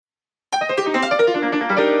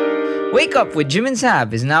Wake Up with Jim and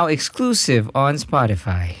Sab is now exclusive on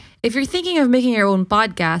Spotify. If you're thinking of making your own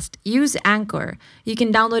podcast, use Anchor. You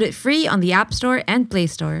can download it free on the App Store and Play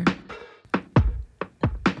Store.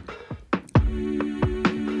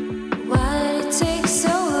 Why'd it take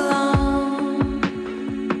so long?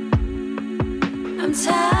 I'm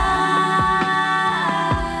tired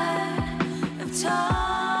of talking.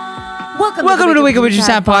 Welcome to the Wake Up with Jim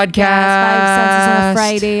podcast. 5 Senses on a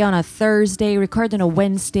Friday, on a Thursday, recorded on a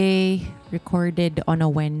Wednesday.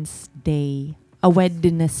 A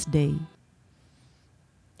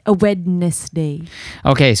Wednesday.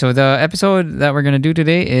 Okay, so the episode that we're going to do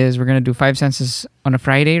today is we're going to do 5 Senses on a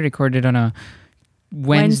Friday, recorded on a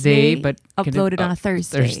Wednesday, but uploaded on a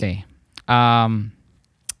Thursday.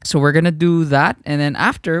 So we're going to do that, and then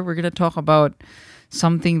after, we're going to talk about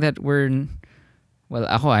something that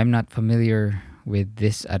I'm not familiar with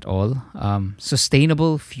this at all.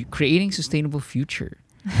 Creating sustainable future.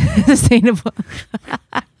 Sustainable.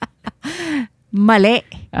 Mali.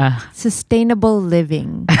 Ah. Sustainable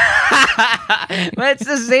living. But it's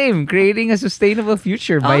the same. Creating a sustainable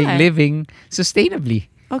future by Okay. living sustainably.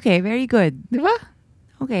 Okay, very good. Diba?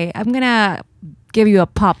 Okay, I'm gonna give you a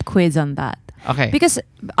pop quiz on that. Okay. Because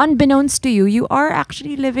unbeknownst to you, you are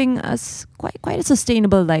actually living quite a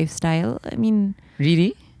sustainable lifestyle. I mean,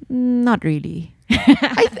 Really? not really.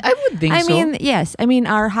 I would think I so. mean, yes. I mean,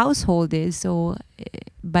 our household is, so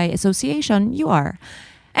by association, you are.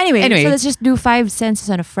 Anyway, so let's just do 5 Senses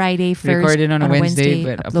on a Friday first. Recorded on a Wednesday,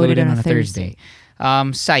 but uploaded on a Thursday.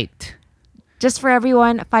 Sight. Just for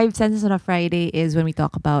everyone, 5 Senses on a Friday is when we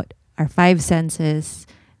talk about our 5 senses,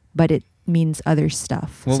 but it means other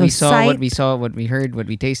stuff. What So we saw, sight, what we heard, what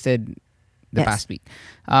we tasted the Yes. past week.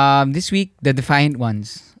 This week, The Defiant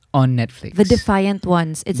Ones on Netflix. The Defiant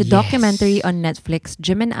Ones. It's a Yes. documentary on Netflix.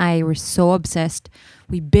 Jim and I were so obsessed.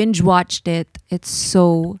 We binge watched it. It's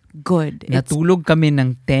so good. Natulog kami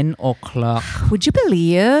ng 10 o'clock. Would you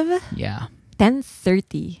believe? Yeah.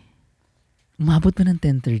 10:30. Umabot ba ng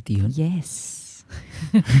 10:30 yun? Yes.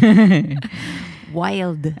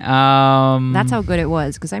 Wild. Um, That's how good it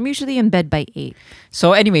was, because I'm usually in bed by 8.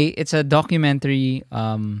 So anyway, it's a documentary.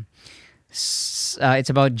 It's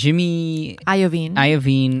about Jimmy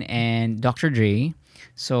Iovine. and Dr. Dre.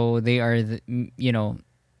 So they are,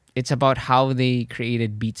 it's about how they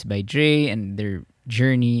created Beats by Dre and their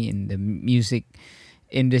journey in the music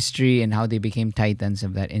industry and how they became titans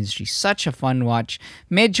of that industry. Such a fun watch.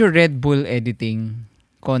 Medyo Red Bull editing,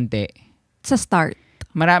 konti. Sa start.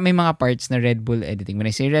 Marami mga parts na Red Bull editing. When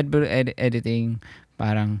I say Red Bull editing,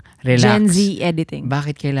 parang relax. Gen Z editing.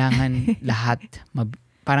 Bakit kailangan lahat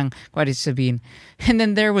parang what is sabihin? And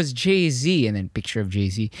then there was Jay-Z and then picture of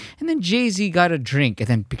Jay-Z. And then Jay-Z got a drink and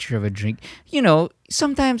then picture of a drink.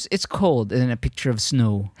 Sometimes it's cold and then a picture of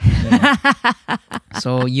snow.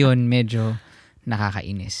 So yun, medyo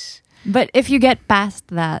nakakainis. But if you get past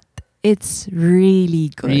that, it's really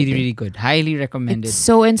good. Really, really good. Highly recommended. It's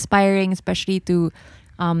so inspiring, especially to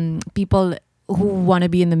people who want to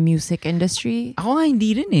be in the music industry. Ako nga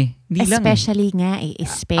hindi rin eh. Hindi lang eh. Especially nga eh. Ako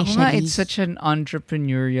Especially. nga, it's such an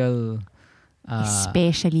entrepreneurial...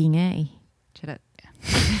 Especially nga eh. Charot.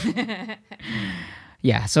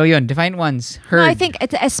 Yeah, so yun, Defiant Ones. Heard. No, I think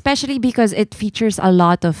it's especially because it features a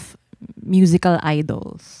lot of musical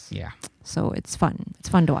idols. Yeah. So it's fun. It's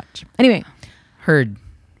fun to watch. Anyway, Heard.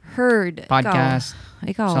 Ikaw. Podcast,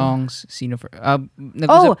 Ikaw. songs, sino for... Oh,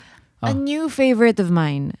 nag-usap- a new favorite of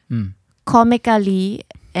mine. Hmm. Comically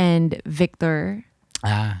and Victor.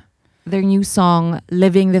 Ah. Their new song,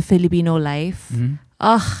 Living the Filipino Life. Mhm.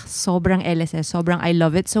 Sobrang LSS. Sobrang I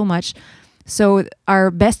love it so much. So our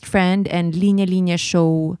best friend and Linya Linya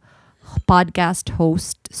Show podcast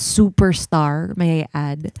host, superstar, may I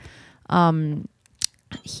add,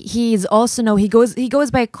 he's also he goes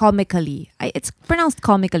by Comically. It's pronounced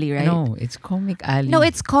Comically, right? No, it's Comic Alley. No,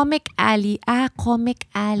 it's Comic Alley. Comic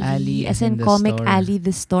Alley. Alley As as in in the Comic store. Alley,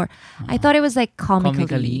 the store. I thought it was like Comically.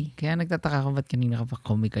 Comically. Kaya nagtataka ko ba't kanina ka pa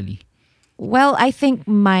Comically. Well, I think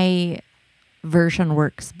my version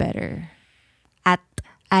works better. At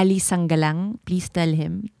Ali Sanggalang, please tell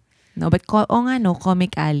him. No, but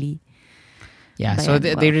Comic Alley. Yeah, Ba so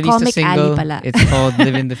yan? they released a Comic single. Alley pala. It's called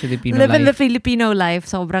Live in the Filipino Live in the Life. Filipino Life.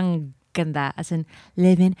 Sobrang ganda. As in,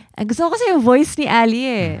 living. Gusto ko kasi yung voice ni Ali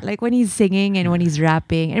eh. Like when he's singing and when he's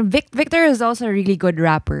rapping. And Victor is also a really good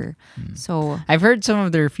rapper. So, I've heard some of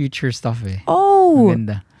their future stuff eh. oh, Ang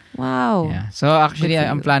ganda. wow. Yeah. So actually, Good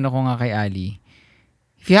for ang you. plano ko nga kay Ali.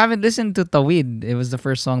 If you haven't listened to Tawid, it was the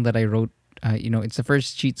first song that I wrote. It's the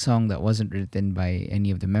first cheat song that wasn't written by any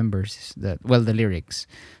of the members. The lyrics.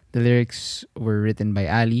 The lyrics were written by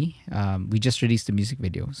Ali. We just released the music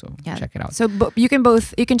video, so Yeah. check it out. So you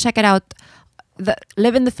can check it out. The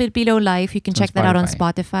Living the Filipino Life, you can It's on check that out on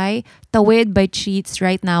Spotify. Tawid by Cheats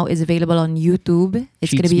right now is available on YouTube.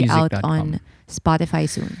 It's going to be out Cheatsmusic.com. on Spotify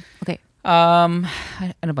soon. Okay. Ano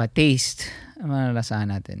ba? Taste. Ano nalasahan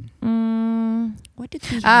natin? What did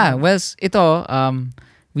we Ah, have? well, ito,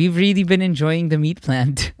 we've really been enjoying the meat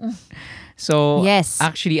plant. So, Yes.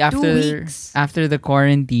 actually, 2 weeks. after the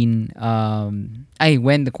quarantine,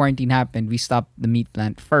 when the quarantine happened, we stopped the meat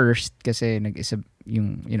plant first kasi nag-isa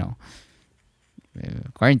yung,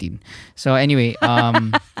 quarantine. So anyway,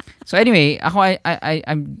 ako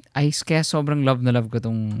I kaya sobrang love na love ko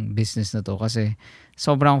tong business na to kasi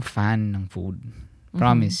sobrang fan ng food.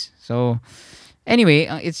 Promise. So anyway,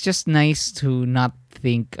 it's just nice to not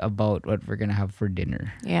think about what we're gonna have for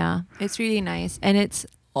dinner. Yeah, it's really nice. And it's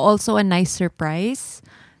also a nice surprise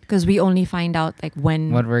because we only find out like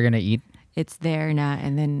when What we're gonna eat. it's there na,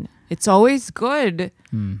 and then it's always good.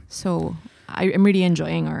 So I'm really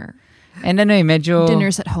enjoying our And medyo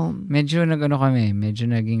dinners at home. medyo medyo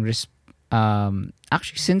naging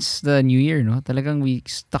actually since the new year, no, talagang we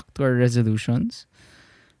stuck to our resolutions.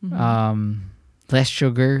 Less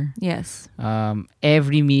sugar. Yes.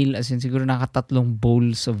 Every meal, as in siguro nakatatlong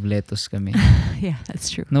bowls of lettuce kami. Yeah,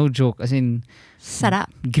 that's true. No joke, as in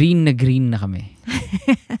Sarap. green na kami.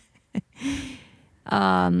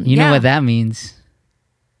 You yeah. know what that means?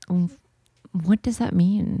 What does that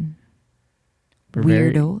mean? We're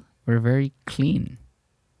very- Weirdo. We're very clean.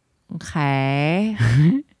 Okay.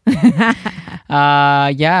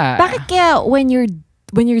 Yeah. Bakit kaya when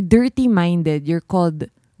you're dirty-minded, you're called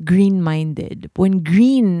green-minded? When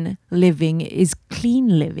green living is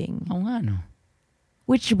clean living. Oo nga, no.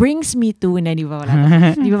 Which brings me to, hindi ba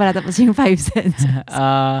wala tapos yung 5 cents?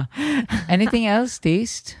 Anything else,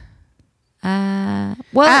 taste?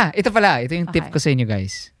 Well, Ito pala. Ito yung tip Okay. ko sa inyo,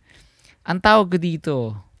 guys. Ang tawag ko dito,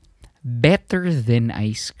 better than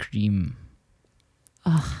ice cream.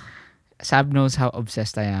 Sab knows how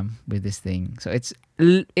obsessed I am with this thing. So it's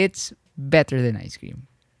better than ice cream.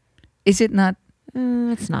 Is it not?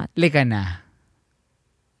 it's not. Lika na.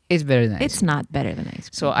 It's better than ice It's cream. not better than ice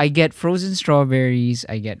cream. So I get frozen strawberries.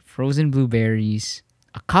 I get frozen blueberries.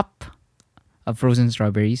 A cup of frozen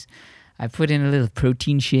strawberries. I put in a little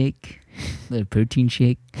protein shake.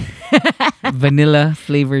 Vanilla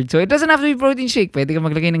flavored. So it doesn't have to be protein shake. Pwede ka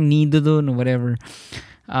maglagay ng nido doon or whatever.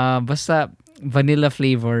 Basta vanilla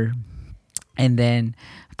flavor. And then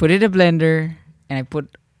I put it in a blender and I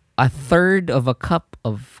put a third of a cup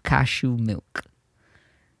of cashew milk.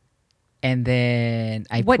 And then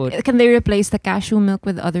I What put... can they replace the cashew milk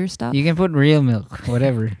with other stuff? You can put real milk,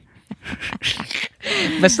 whatever.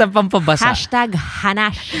 Basta pampabasa.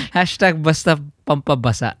 #hanash. Hashtag basta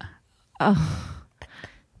pampabasa.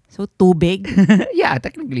 So tubig. Yeah,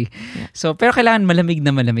 technically. So, pero kailangan malamig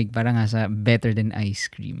na malamig para nga sa better than ice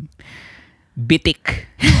cream. Bitik.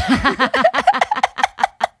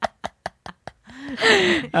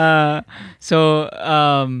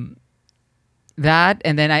 That,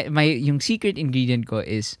 and then yung secret ingredient ko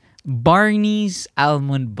is Barney's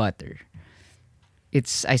almond butter.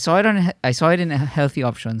 I saw it in a healthy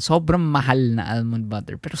option. Sobrang mahal na almond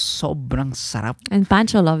butter, pero sobrang sarap. And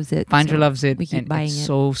Pancho loves it. Pancho so loves it, we keep and buying it's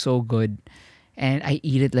it. so good. And I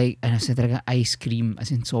eat it like talaga ice cream, as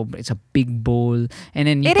in it's a big bowl. And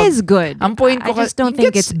then It is good. Ang point ko I just don't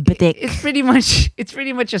think it's bitik. It's pretty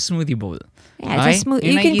much a smoothie bowl. Yeah, it's Okay? a smooth.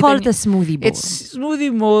 Yung You can nakikita call it niyo- a smoothie bowl. It's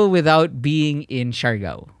smoothie bowl without being in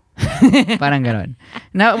Siargao. Parang ganon.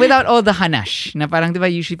 Now, without all the hanash. Na parang, di ba,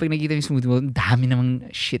 usually pag nakikita yung smoothie bowl, dami namang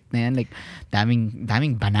shit na yan. Like,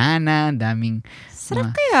 daming banana, daming...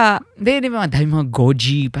 Sarap kaya. Di ba, daming mga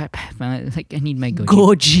goji. Like, I need my goji.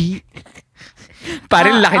 Goji.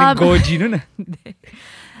 Parang laki ng goji nun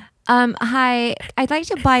ah. Hi, I'd like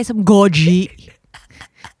to buy some goji.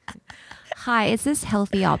 Hi, is this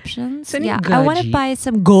healthy options? Saan yung Yeah, I want to goji? buy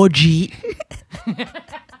some goji.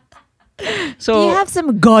 So, Do you have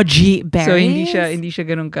some goji berries? so hindi siya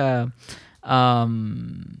ganun ka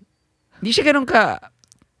hindi siya ganun ka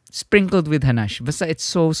sprinkled with hanash. Basta it's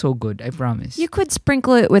so good, I promise. You could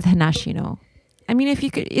sprinkle it with hanash, you know. I mean, if you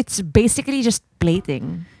could, it's basically just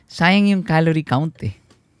plating. Sayang yung calorie count eh.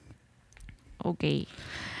 Okay.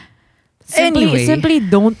 Anyway. Simply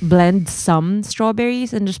don't blend some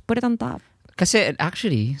strawberries and just put it on top. Kasi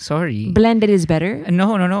actually, sorry. Blended is better.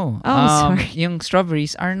 No. Oh, sorry. Yung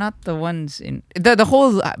strawberries are not the ones in... The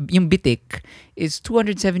whole, yung bitik is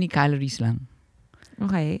 270 calories lang.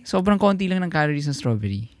 Okay. Sobrang konti lang ng calories ng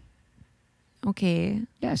strawberry. Okay.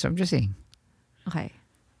 Yeah, so I'm just saying. Okay.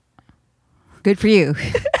 Good for you.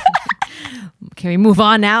 Can we move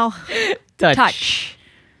on now? Touch.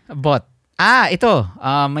 Bot. Ito.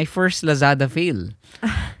 My first Lazada fail.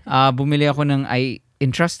 Bumili ako I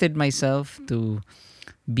entrusted myself to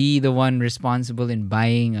be the one responsible in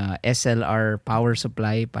buying SLR power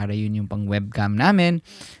supply para yun yung pang webcam namin.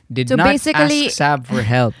 Did So not basically- ask Sab for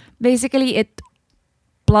help. Basically, it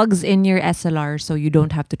plugs in your SLR so you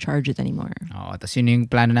don't have to charge it anymore. Tapos yun yung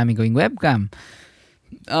plano namin going webcam.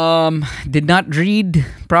 Did not read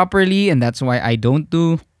properly, and that's why I don't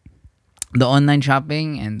do the online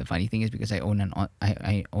shopping. And the funny thing is, because I own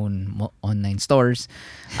online stores,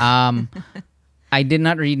 I did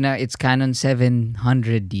not read na it's Canon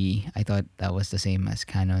 700D. I thought that was the same as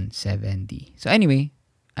Canon 7D. So anyway,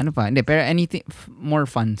 ano pa? Hindi, pero anything more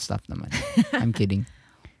fun stuff naman. I'm kidding.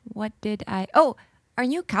 What did I... Oh, our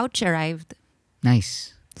new couch arrived.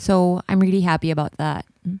 Nice. So I'm really happy about that.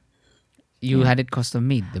 You had it custom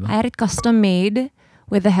made, diba? I had it custom made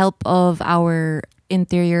with the help of our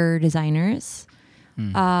interior designers.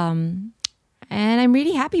 And I'm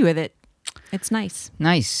really happy with it. It's nice.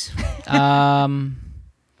 Nice.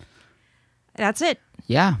 That's it.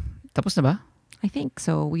 Yeah. Tapos na ba? I think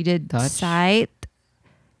so. We did Touch. sight,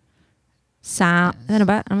 sound, ano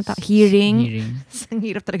ba? Ano ta? Hearing. Hearing. Ang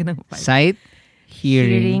hirap talaga ng Sight, hearing,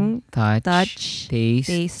 Hearing, touch, taste,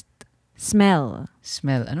 taste, smell.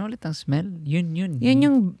 smell. Ano ulit ang smell? Yun. Yun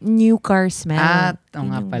yung new car smell. Oo Yun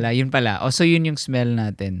nga yung- pala. Yun pala. So yun yung smell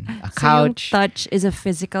natin. A So yung couch. touch is a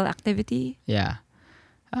physical activity? Yeah.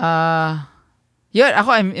 Yun, ako,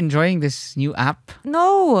 I'm enjoying this new app.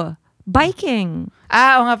 No! Biking.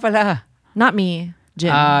 Oo nga pala. Not me.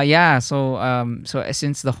 Jim. Yeah, so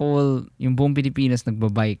since the whole, yung buong Pilipinas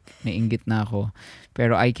nagbabike, nainggit na ako.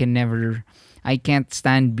 Pero I can't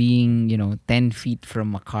stand being, 10 feet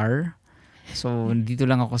from a car. So, dito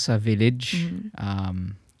lang ako sa village.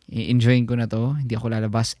 Enjoying ko na to. Hindi ako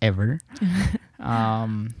lalabas ever.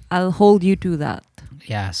 I'll hold you to that.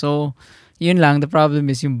 Yeah, so, yun lang. The problem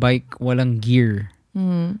is yung bike, walang gear.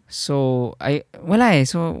 So, wala eh.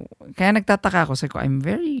 So, kaya nagtataka ako. Sabi ko, I'm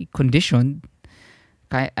very conditioned.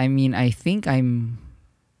 I think I'm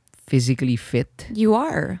physically fit. You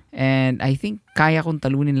are. And I think kaya kong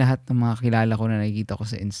talunin lahat ng mga kilala ko na nakikita ko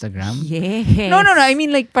sa Instagram. Yes. No. I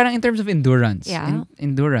mean like parang in terms of endurance. Yeah.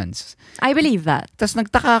 Endurance. I believe that. Tapos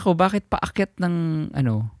nagtaka ako bakit paakyat ng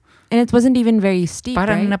And it wasn't even very steep,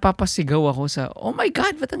 parang right? napapasigaw ako sa, oh my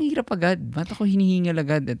God, ba't ang hirap agad? Ba't ako hinihingal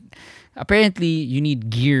agad? At apparently, you need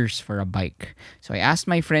gears for a bike. So I asked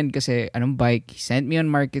my friend kasi anong bike. He sent me on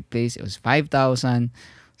Marketplace. It was 5,000.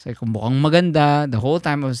 So kung mukhang maganda, the whole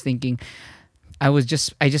time I was thinking, I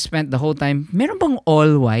just spent the whole time, meron bang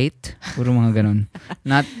all white? Puro mga ganun.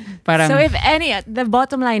 Not parang... So the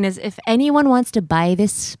bottom line is, if anyone wants to buy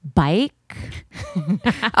this bike,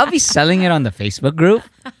 I'll be selling it on the Facebook group.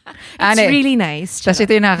 it's really nice. Tapos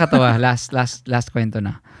ito yung nakakatawa. Last kwento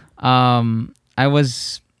na. I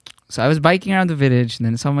was biking around the village and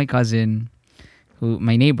then saw my cousin,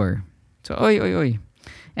 my neighbor. So, oy.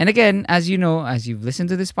 And again, as you know, as you've listened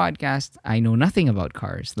to this podcast, I know nothing about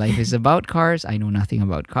cars. Life is about cars. I know nothing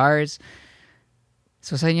about cars.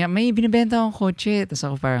 So sabi niya, may binibenta akong kotse. Tapos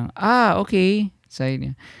ako parang, okay. Sabi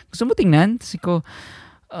niya, gusto mo tingnan? Tapos ko,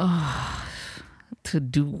 to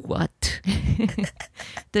do what?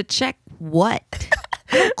 To check what?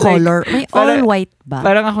 Color. May all white ba?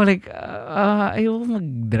 Parang ako like, ayoko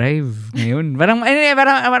mag-drive ngayon. Parang,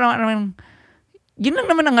 yun lang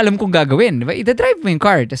naman ang alam kong gagawin. Diba? Ida-drive mo yung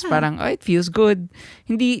car. Tapos parang, it feels good.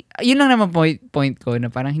 Hindi, yun lang naman point ko na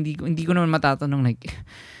parang hindi ko naman matatanong like,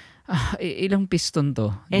 ilang piston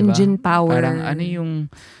to? Diba? Engine power. Parang ano yung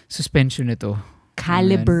suspension nito?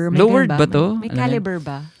 Caliber. May Lowered ganun ba to? May Alam mo? caliber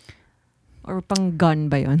ba? Or pang gun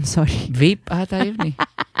ba yun? Sorry. Vape ata yun eh.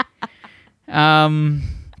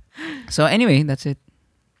 So anyway, that's it.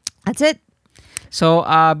 That's it. So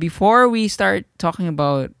before we start talking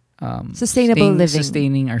about Sustainable living.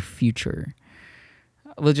 sustaining our future,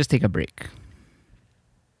 we'll just take a break.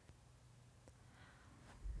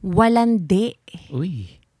 Walandi.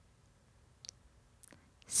 Uy.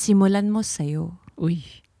 Simulan mo sa'yo. Uy.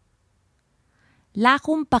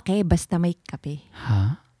 Lakong pake basta may kape.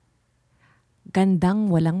 Huh? Gandang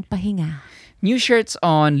walang pahinga. New shirts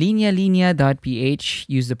on linealinea.ph.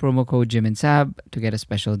 Use the promo code Jim and Sab to get a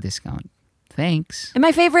special discount. Thanks. And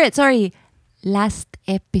my favorite, sorry, last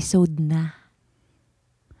episode na.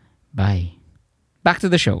 Bye. Back to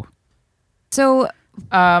the show. So,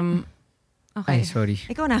 Okay. okay. Sorry.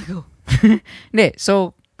 Ikaw na go. Hindi,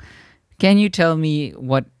 so, can you tell me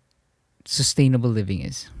what sustainable living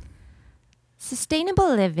is?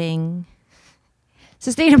 Sustainable living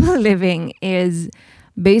is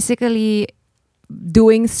basically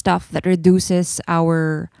doing stuff that reduces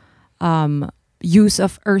our use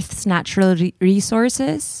of Earth's natural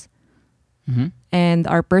resources Mhm. and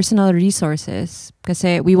our personal resources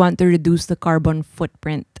kasi we want to reduce the carbon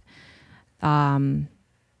footprint.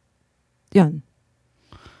 Yun.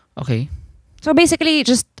 Okay. So basically,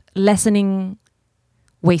 just lessening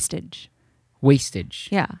wastage. Wastage.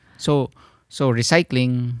 Yeah, So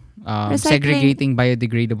recycling, Recycling. segregating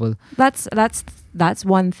biodegradable. that's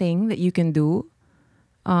one thing that you can do.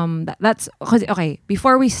 That's okay.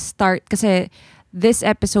 Before we start, kasi this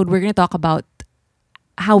episode we're gonna talk about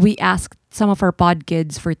how we asked some of our pod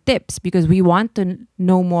kids for tips because we want to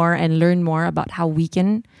know more and learn more about how we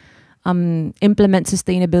can implement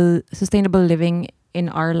sustainable living in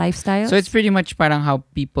our lifestyles. So it's pretty much parang how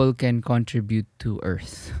people can contribute to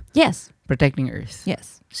Earth, yes, protecting Earth,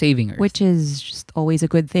 yes, saving Earth. which is just always a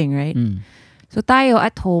good thing, right? Mm. So tayo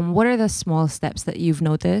at home, what are the small steps that you've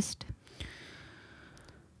noticed?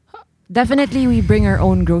 Definitely, we bring our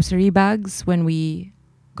own grocery bags when we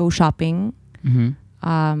go shopping. Mhm.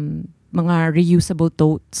 Mga reusable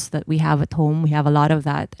totes that we have at home. We have a lot of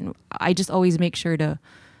that. And I just always make sure to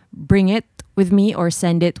bring it with me or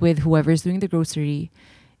send it with whoever's doing the grocery.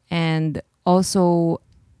 And also,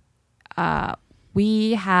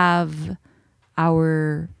 we have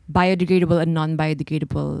our biodegradable and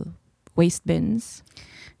non-biodegradable waste bins.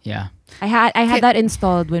 Yeah. I had Okay. that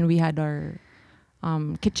installed when we had our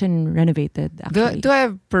kitchen renovated. Actually, Do I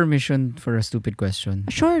have permission for a stupid question?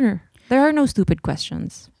 sure, there are no stupid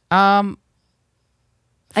questions Um,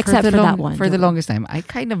 except for that one. For the Joel. longest time, I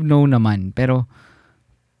kind of know naman. Pero,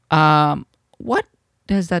 what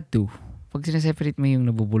does that do? Pag sineseparate mo yung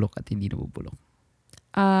nabubulok at hindi nabubulok.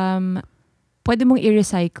 Pwede mong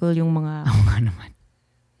i-recycle yung mga Oo nga naman.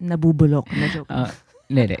 nabubulok na joke.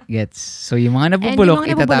 Hindi, gets. So, yung mga nabubulok,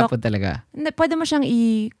 And yung mga nabubulok, itatapon talaga. Hindi, pwede mo siyang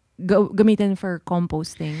gamitin for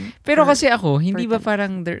composting. Pero For- kasi ako, hindi ba fertilizer.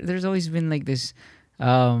 parang there's always been like this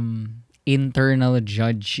internal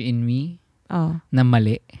judge in me Oh, na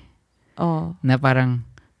mali. oh. Na parang,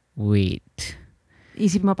 wait.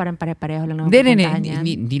 Isip mo parang pare-pareho lang naman Hindi, pupuntahan yan.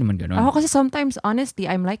 hindi naman ganun. Ako kasi sometimes, honestly,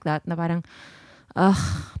 I'm like that, na parang,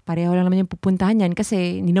 pareho lang naman yung pupuntahan yan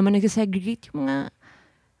kasi hindi naman nagsasegregate yung mga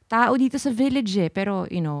tao dito sa village eh. Pero,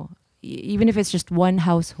 you know, even if it's just one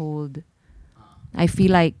household, I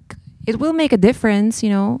feel like it will make a difference,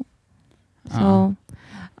 you know? So,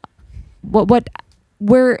 what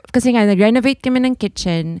kasi nga, nag-renovate kami ng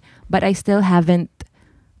kitchen, but I still haven't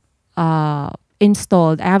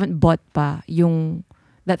installed, I haven't bought pa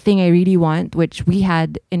that thing I really want, which we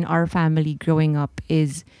had in our family growing up,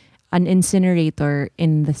 is an incinerator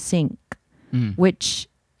in the sink, Mm. which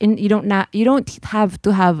you don't have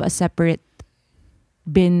to have a separate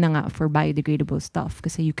bin na nga for biodegradable stuff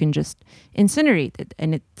kasi you can just incinerate it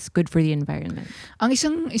and it's good for the environment. Ang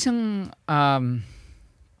isang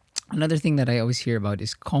another thing that I always hear about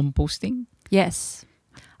is composting. Yes.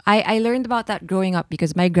 I learned about that growing up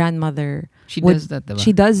because my grandmother She would- does that, diba?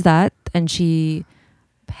 she does that and she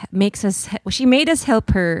made us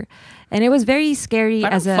help her, and it was very scary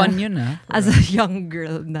Parang as a fun yun, ha? as a young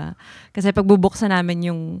girl na kasi pagbubuksan namin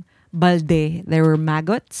yung balde, there were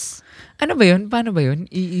maggots. Ano ba yun? Paano ba yun?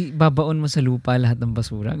 Ibabaon mo sa lupa lahat ng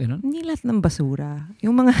basura, ganun? Hindi lahat ng basura.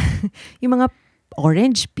 Yung mga yung mga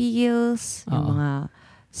orange peels, yung Oo. mga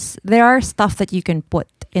there are stuff that you can put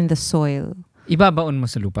in the soil. Ibabaon mo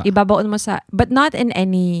sa lupa. Ibabaon mo sa, but not in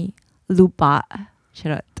any lupa.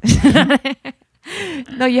 Charot.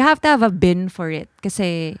 No, you have to have a bin for it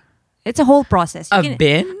kasi it's a whole process. You A can-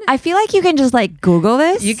 bin? I feel like you can just like Google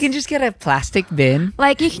this. You can just get a plastic bin.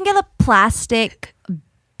 like you can get a plastic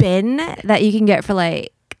bin that you can get for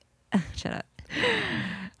like shut up.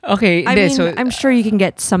 Okay, I hindi, mean, so, I'm sure you can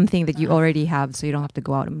get something that you already have so you don't have to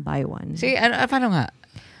go out and buy one. sige, paano nga?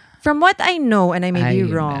 From what I know, and I may be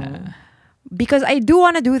Ayun wrong, na. because I do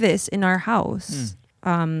want to do this in our house.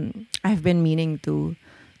 I've been meaning to.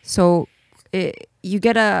 So, you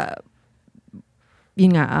get a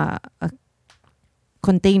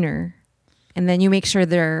container, and then you make sure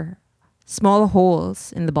there are small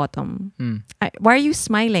holes in the bottom. Hmm. Why are you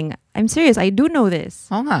smiling? I'm serious. I do know this.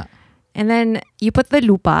 Oo nga. And then, you put the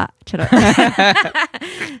lupa. Charot.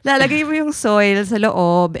 Lalagay mo yung soil sa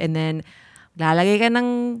loob. And then, lalagay ka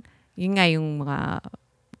ng, yung mga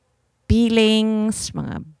peelings,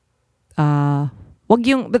 mga,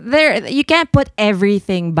 but there, you can't put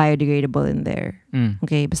everything biodegradable in there. Mm.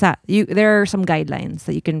 Okay? Basta, there are some guidelines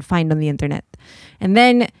that you can find on the internet. And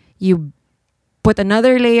then, you put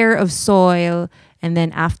another layer of soil. And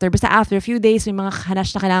then after a few days, may mga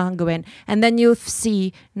hanash na kailangan kang gawin. And then you'll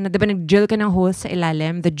see, na diba nag-drill ka ng hole sa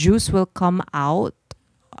ilalim, the juice will come out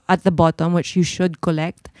at the bottom, which you should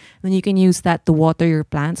collect. Then you can use that to water your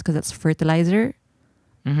plants because that's fertilizer.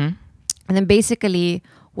 Mm-hmm. And then basically,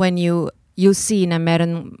 when you see na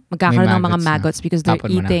magkakaroon ng mga maggots na. maggots because they're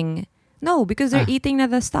Tapon mo na. eating. No, because they're eating na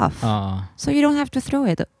the stuff. So you don't have to throw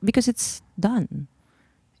it because it's done.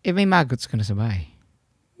 May maggots ka na sa bahay.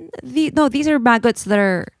 No, these are maggots that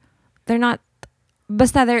they're not.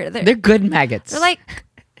 Basta They're good maggots. they're like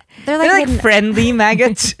They're friendly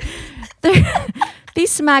maggots.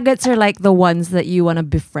 these maggots are like the ones that you want to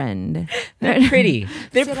befriend. They're pretty.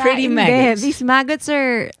 They're Sira, pretty hindi. maggots. These maggots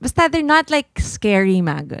are basta they're not like scary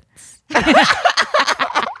maggots.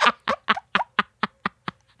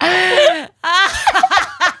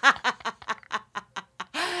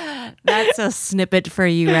 That's a snippet for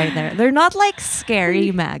you right there. They're not like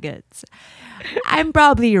scary maggots. I'm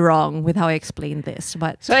probably wrong with how I explained this,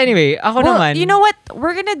 but So anyway, ako naman. you know what?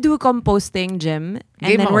 We're gonna do composting, Jim, and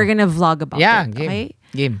Game then ako. we're gonna vlog about Yeah, it. game. Okay,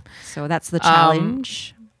 Game. so that's the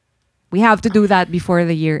challenge. We have to do that before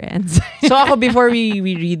the year ends. So ako, before we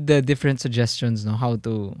read the different suggestions, no, how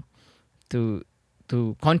to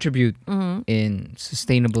contribute in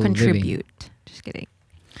sustainable living. Contribute. Just kidding.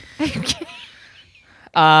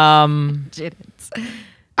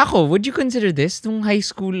 Ako, would you consider this? Nung high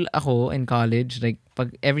school ako and college, like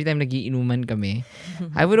every time nagiinuman kami,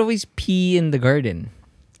 I would always pee in the garden.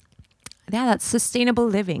 Yeah, that's sustainable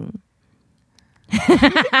living.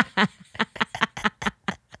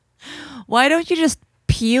 Why don't you just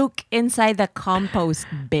puke inside the compost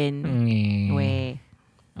bin? Way.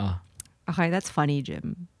 Oh. Okay, that's funny,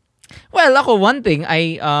 Jim. Well, ako, one thing,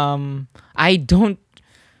 I don't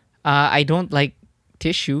like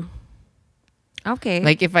tissue. Okay.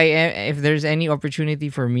 Like if there's any opportunity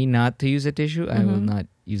for me not to use a tissue, I will not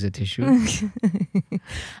use a tissue.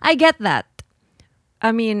 I get that.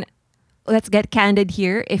 I mean, let's get candid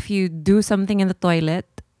here. If you do something in the toilet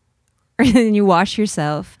or then you wash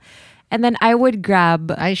yourself, and then I would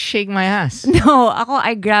grab I shake my ass.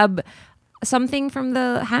 I grab something from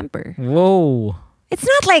the hamper. Whoa. It's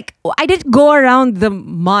not like I didn't go around the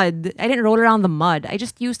mud. I didn't roll around the mud. I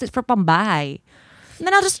just used it for pambahay. And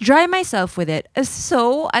then I'll just dry myself with it.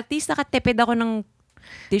 So, at least nakatipid ako ng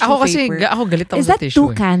tissue Ako kasi, paper. ako galit ako Is sa that tissue. too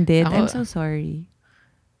candid? Ako- I'm so sorry.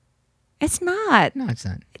 It's not. No, it's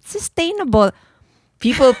not. It's sustainable.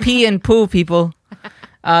 People pee and poo, people.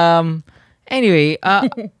 Anyway,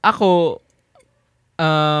 ako,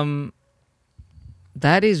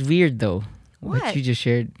 that is weird though. What? you just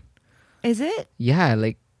shared. Is it? Yeah,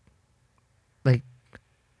 like,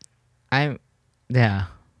 yeah.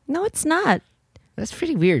 No, it's not. That's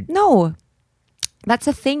pretty weird. No. That's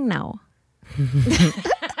a thing now.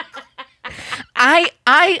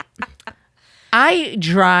 I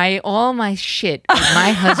dry all my shit with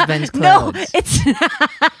my husband's No, clothes. it's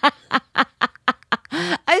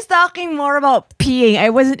I was talking more about peeing. I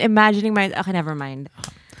wasn't imagining my okay, never mind.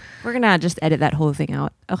 We're gonna just edit that whole thing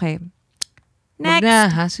out. Okay. Wag Next. na,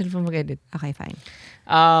 hassle pa mag-edit. Okay, fine.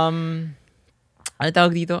 Ano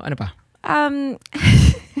tawag dito? Ano pa? Um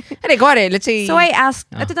Ano, kuwari, let's say... So I asked,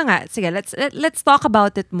 ito na nga, sige, let's talk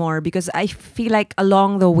about it more because I feel like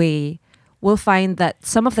along the way, we'll find that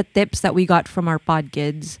some of the tips that we got from our pod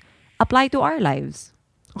kids apply to our lives.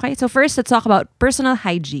 Okay, so first let's talk about personal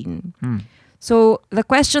hygiene. So the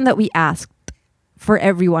question that we asked for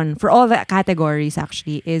everyone, for all the categories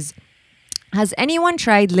actually, is has anyone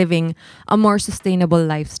tried living a more sustainable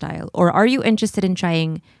lifestyle? Or are you interested in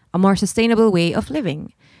trying a more sustainable way of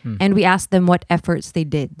living? And we asked them what efforts they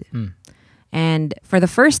did. And for the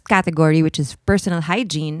first category, which is personal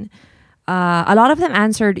hygiene, a lot of them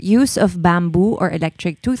answered use of bamboo or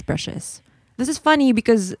electric toothbrushes. This is funny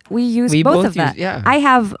because we use We both both of that. use- yeah. I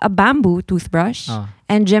have a bamboo toothbrush Oh.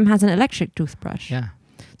 and Jim has an electric toothbrush. Yeah.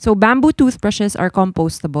 So bamboo toothbrushes are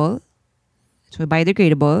compostable, so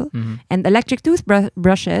biodegradable, and electric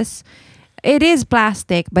toothbrushes, it is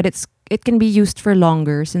plastic, but it can be used for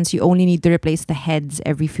longer since you only need to replace the heads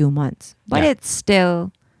every few months. But Yeah. it's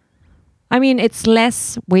still, I mean, it's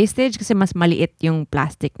less wastage kasi mas maliit yung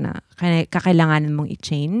plastic na kakailanganin mong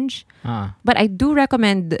i-change. But I do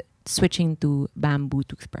recommend switching to bamboo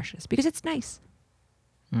toothbrushes because it's nice.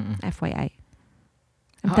 FYI.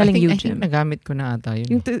 I'm telling you, I Jim. think nagamit ko na ata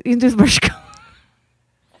yun. Yung toothbrush ko.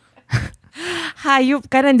 Hayop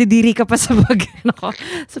ka, nandidiri ka pa sa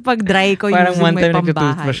sa pag-dry ko Parang using one my time pambahay.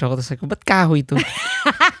 nagka-toothbrush ako, tapos ako, ba't kahoy to?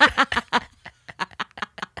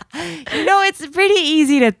 You know, it's pretty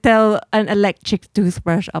easy to tell an electric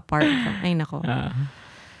toothbrush apart from, ay nako.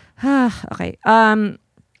 Okay.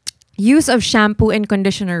 Use of shampoo and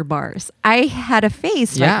conditioner bars. I had a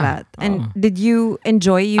face like Yeah. that. And Oh. did you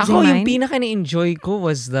enjoy using Ako, yung mine? pinaka na-enjoy ko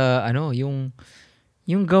was the, yung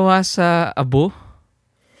Yung gawa sa abo.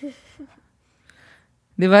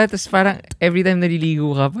 Di ba? Tapos parang every time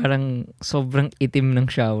naliligo ka, parang sobrang itim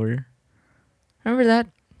ng shower. Remember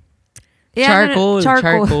that? Charcoal.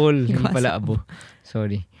 Charcoal. Hindi pala abo.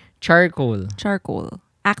 Sorry. Charcoal. Charcoal.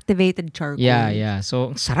 Activated charcoal. Yeah.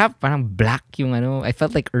 So, ang sarap. Parang black yung ano. I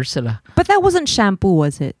felt like Ursula. But that wasn't shampoo,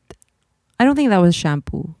 was it? I don't think that was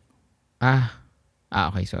shampoo.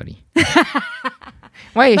 Okay, sorry.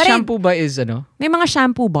 Why? But shampoo ba is ano? May mga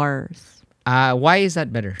shampoo bars. Why is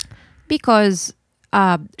that better? Because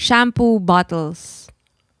shampoo bottles,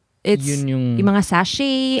 it's Yun yung... mga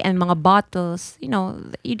sachet and mga bottles,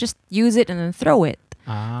 you just use it and then throw it.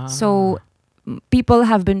 So, people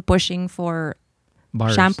have been pushing for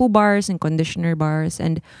bars. shampoo bars and conditioner bars.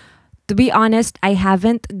 And to be honest, I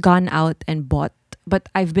haven't gone out and bought, but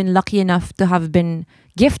I've been lucky enough to have been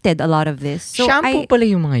gifted a lot of this. So shampoo pala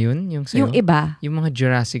yung mga yun? Yung sa'yo? Yung iba. Yung mga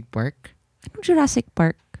Jurassic Park? Anong Jurassic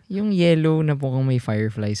Park? Yung yellow na mukhang may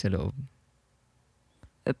firefly sa loob.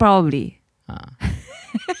 Probably.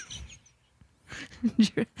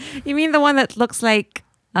 You You mean the one that looks like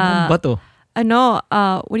bato?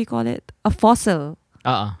 what do you call it? A fossil.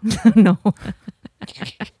 No.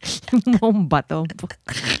 Mong bato.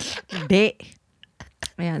 Hindi.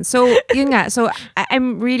 Ayan. So, yun nga. So,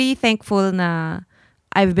 I'm really thankful na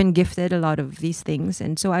I've been gifted a lot of these things.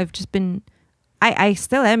 And so, I've just been... I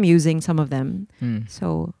still am using some of them.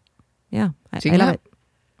 So, yeah. I love it.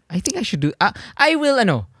 I think I should do... I will,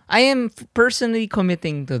 I am personally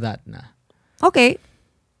committing to that na. Okay.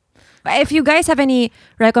 If you guys have any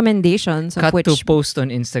recommendations of Cut which... to post on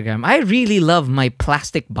Instagram. I really love my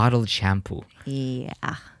plastic bottled shampoo.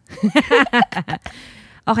 Yeah.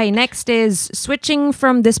 Okay, next is switching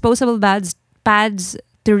from disposable pads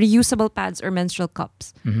to reusable pads or menstrual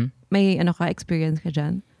cups. May experience ka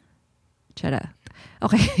dyan? Chara.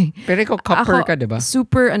 Okay. Pero ikaw cupper ka, diba?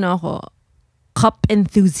 Super cup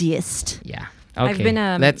enthusiast. Yeah. Okay. I've been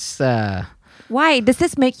Let's... Why? Does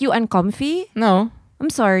this make you uncomfy? No. I'm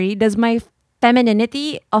sorry. Does my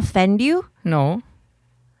femininity offend you? No.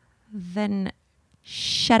 Then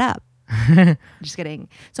shut up. Just kidding.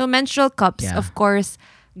 So menstrual cups, Yeah. of course,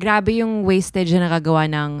 grabe yung wastage na nakagawa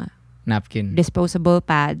ng Napkin. disposable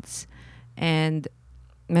pads. And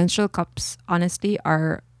menstrual cups, honestly,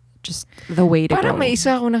 are just the way to Parang go. may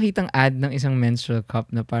isa ako nakitang ad ng isang menstrual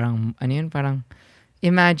cup na parang, parang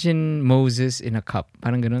imagine Moses in a cup.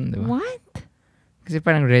 Parang ganun, di ba? What? Kasi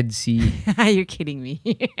parang Red Sea. You're kidding me.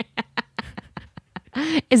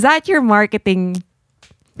 Is that your marketing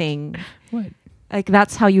thing? What? Like,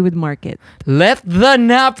 that's how you would market. Let the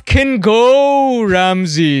napkin go,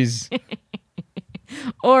 Ramses.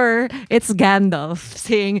 Or it's Gandalf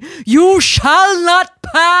saying, "You shall not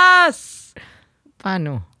pass!"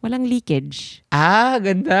 Paano? Walang leakage.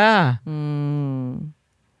 Ganda.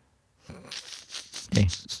 Okay.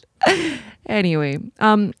 Anyway,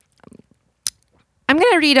 I'm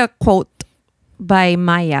going to read a quote by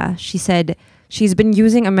Maya. She said, she's been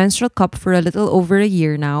using a menstrual cup for a little over a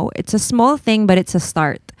year now. It's a small thing, but it's a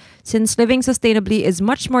start. Since living sustainably is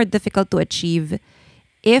much more difficult to achieve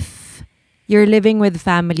if you're living with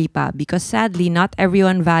family pa, because sadly, not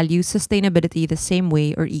everyone values sustainability the same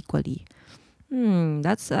way or equally.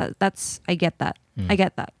 That's I get that. I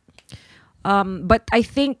get that. But I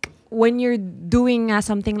think when you're doing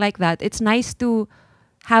something like that, it's nice to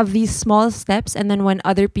have these small steps, and then when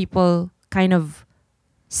other people kind of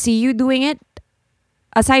see you doing it,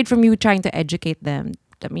 aside from you trying to educate them,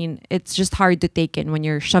 I mean, it's just hard to take in when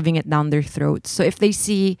you're shoving it down their throats. So if they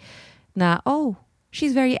see na, oh,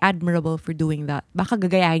 she's very admirable for doing that, baka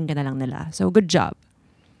gagayahin ka na lang nila. So good job.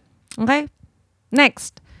 Okay?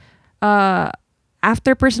 Next.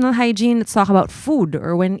 After personal hygiene, let's talk about food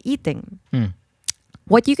or when eating.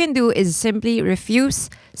 What you can do is simply refuse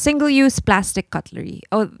single-use plastic cutlery.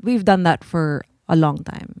 Oh, we've done that for a long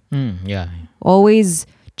time. Yeah. Always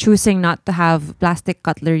choosing not to have plastic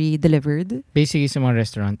cutlery delivered. Basically sa mga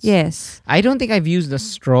restaurants. Yes. I don't think I've used a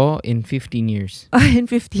straw in 15 years. In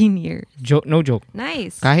 15 years. No joke.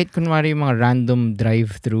 Nice. Kahit kunwari yung mga random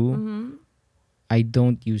drive-through, I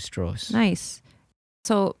don't use straws. Nice.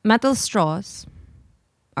 So, metal straws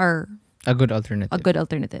are A good alternative. a good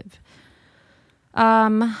alternative.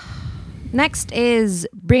 Next is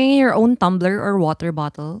bringing your own tumbler or water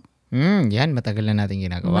bottle. Yan, matagal na natin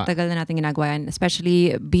ginagawa. Matagal na natin ginagawa yan.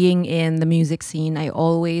 Especially being in the music scene, I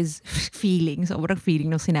always sobrang feeling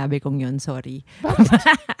nung sinabi kong yun, sorry.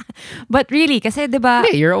 But really, kasi diba,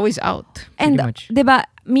 Hey, you're always out. Pretty and much. diba,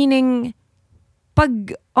 meaning,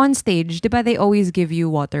 pag on stage, diba they always give you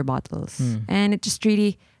water bottles. And it just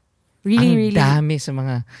really, Really, ang really. dami sa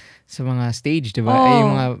mga stage, 'di ba? Oh.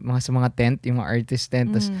 Yung mga sa mga tent, yung mga artist tent,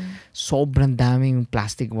 tas sobrang daming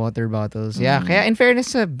plastic water bottles. Yeah, kaya in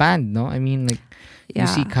fairness sa band, no? I mean, like you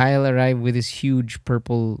see Kyle arrive with his huge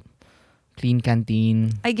purple clean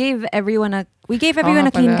canteen. We gave everyone a clean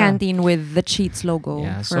pala. canteen with the Cheats logo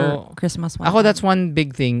Yeah, for so, Christmas one. Ako, time. that's one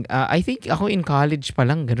big thing. I think ako in college pa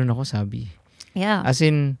lang, ganun ako sabi. Yeah. As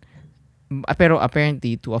in, pero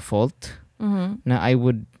apparently to a fault, na I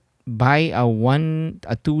would buy a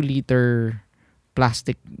 2-liter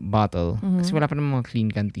plastic bottle. Kasi wala pa namang mga clean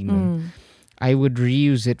canteen nun. I would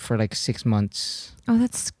reuse it for like 6 months. Oh,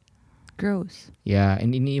 that's gross. Yeah,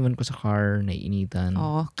 and iniiwan ko sa car, naiinitan.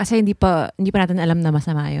 Oh, kasi hindi pa natin alam na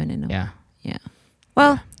masama yun, you know? Yeah. Yeah.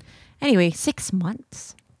 Well, anyway, 6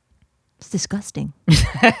 months. It's disgusting.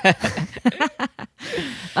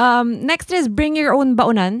 Next is bring your own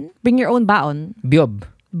baonan. Bring your own baon. Biob.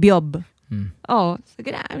 Biob. Hmm. Oh, so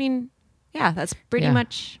good. I mean, yeah, that's pretty Yeah.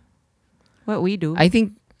 much what we do. I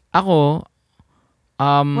think ako,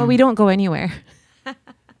 well, we don't go anywhere.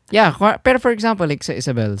 yeah, pero for example, like sa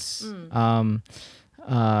Isabel's,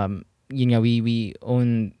 yun nga, we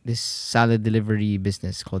own this salad delivery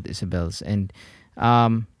business called Isabel's, and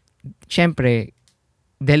syempre,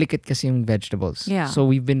 delicate kasi yung vegetables. Yeah. So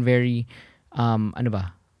we've been very,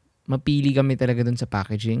 mapili kami talaga dun sa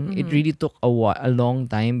packaging. It really took a long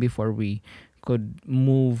time before we could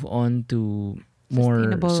move on to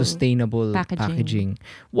more sustainable packaging.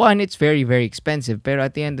 One, it's very, very expensive, pero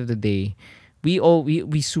at the end of the day,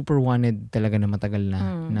 we super wanted talaga na matagal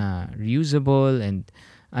na reusable, and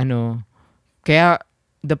kaya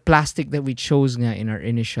the plastic that we chose nga in our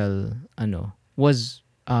initial was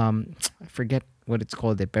I forget what it's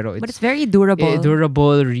called pero But it's very durable.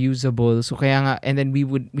 durable, reusable. So kaya nga, and then we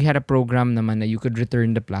had a program naman na you could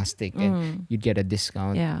return the plastic and you'd get a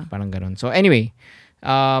discount. Yeah. Parang ganun. So anyway,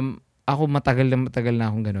 ako matagal na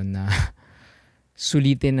akong ganun na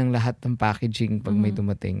sulitin ng lahat ng packaging pag may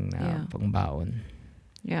dumating na pangbaon.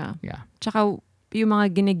 Yeah. Yeah. Tsaka yung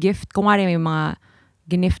mga gine-gift, kung may mga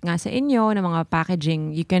ginift nga sa inyo na mga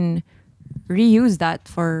packaging, you can reuse that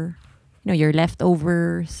for your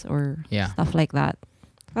leftovers or stuff like that.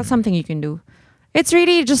 That's something you can do. It's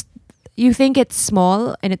really just, you think it's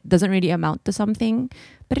small and it doesn't really amount to something,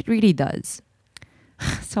 but it really does.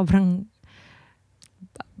 Sobrang,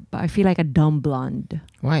 I feel like a dumb blonde.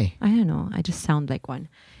 Why? I don't know. I just sound like one.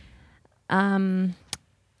 Anyway,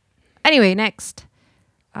 next.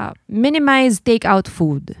 Minimize takeout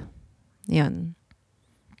food. Yan.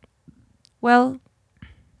 Well,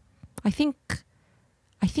 I think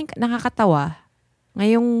nakakatawa.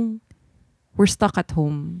 Ngayong we're stuck at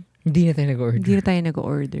home. Hindi na tayo nag-order. Hindi na tayo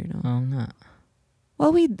nag-order, no? Oo nga.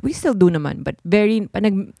 Well, we still do naman, but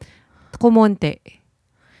kumonte.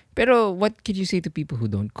 Pero what could you say to people who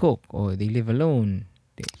don't cook or they live alone?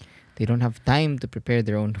 They don't have time to prepare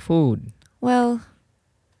their own food. Well,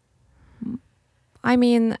 I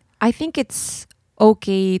mean, I think it's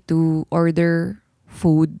okay to order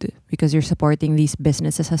food because you're supporting these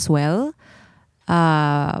businesses as well.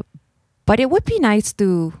 But it would be nice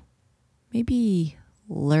to maybe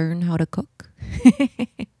learn how to cook.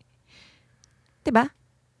 Diba?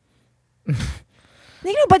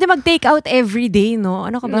 Hindi ka pwede mag-take out every day, no?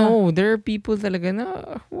 Ano ka ba? No, there are people talaga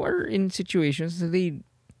na who are in situations that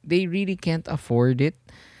they really can't afford it.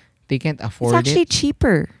 They can't afford It's actually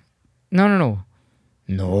cheaper No.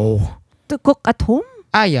 No. to cook at home.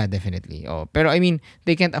 Yeah, definitely. Oh, pero I mean,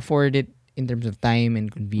 they can't afford it in terms of time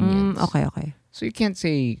and convenience. Okay. So you can't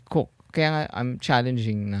say cook. Kaya nga, I'm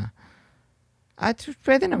challenging na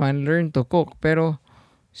pwede naman learn to cook, pero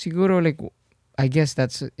siguro like I guess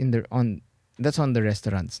that's on the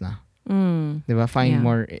restaurants na. Diba? Find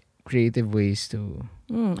more creative ways to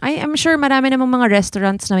I'm sure marami namang mga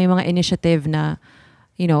restaurants na may mga initiative na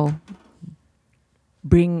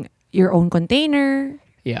bring your own container.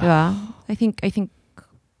 Yeah. Diba? I think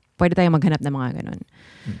pwede tayong maghanap ng mga ganun.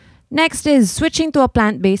 Next is switching to a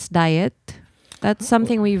plant-based diet. That's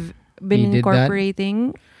something we've been We did that.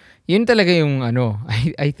 incorporating. Yun talaga yung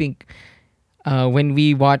I think when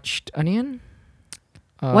we watched ano yan?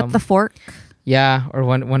 What the fork? Yeah, or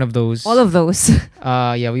one of those. All of those.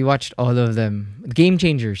 We watched all of them. Game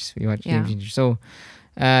Changers. We watched Game Changers. So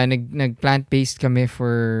nag plant-based kami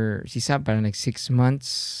for parang like 6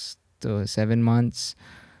 months to 7 months.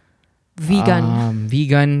 Vegan.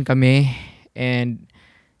 Vegan kami, and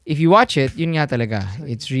if you watch it, yun nga talaga.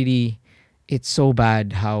 It's so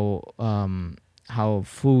bad how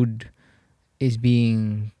food is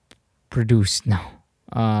being produced now.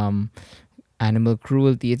 Animal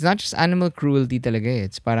cruelty. It's not just animal cruelty talaga.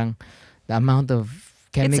 It's parang the amount of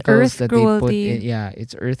chemicals earth that they put cruelty. in. Yeah,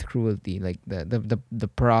 it's earth cruelty. Like the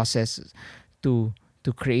process to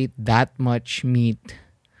create that much meat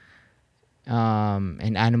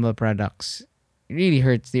and animal products really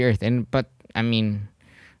hurts the earth. And but I mean,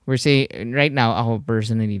 we're saying right now, ako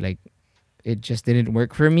personally, like it just didn't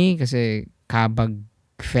work for me kasi kabag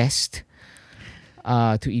fest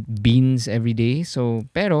to eat beans every day. So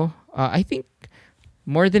pero I think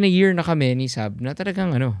more than a year na kami ni Sab na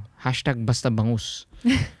talagang hashtag basta bangus.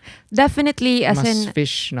 Definitely, as Mas in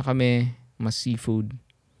fish na kami, mas seafood.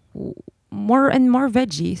 more and more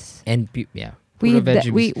veggies. And yeah, We puro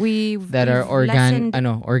veggies we've that are we've lessened,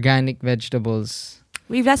 organic vegetables.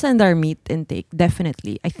 we've lessened our meat intake,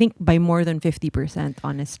 definitely. I think by more than 50%,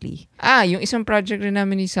 honestly. Yung isang project rin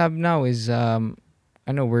namin ni Sab now is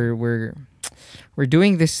we're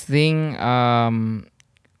doing this thing ano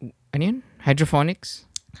yun? Hydroponics.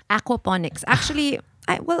 Aquaponics. Actually,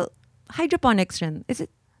 hydroponics rin. Is it,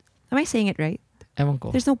 am I saying it right? Ewan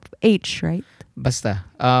ko. There's no H, right? Basta.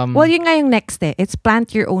 Well, yun nga yung next It's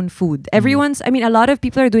plant your own food. I mean, a lot of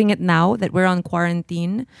people are doing it now that we're on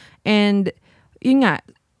quarantine. And yun nga,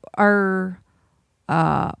 our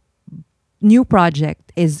new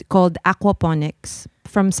project is called Aquaponics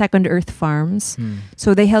from Second Earth Farms.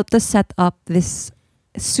 So they helped us set up this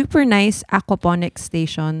super nice aquaponics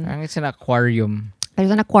station. Parang it's an aquarium.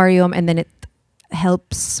 There's an aquarium, and then it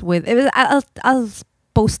helps with. I'll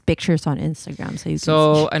post pictures on Instagram so you can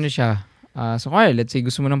So, see. ano siya? So, kaya, let's say,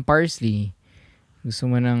 gusto mo ng parsley. Gusto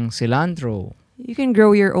mo ng cilantro. You can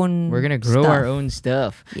grow your own. We're gonna grow stuff. our own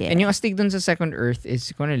stuff. Yeah. And yung astig dun sa Second Earth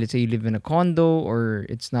is, kung let's say you live in a condo or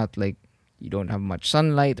it's not like you don't have much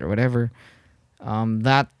sunlight or whatever.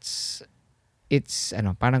 It's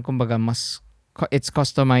parang kumbaga it's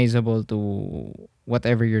customizable to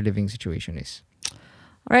whatever your living situation is.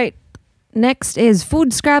 All right. Next is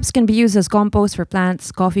food scraps can be used as compost for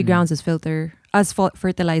plants, coffee grounds as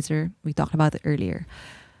fertilizer. We talked about it earlier.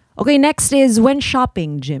 Okay, next is when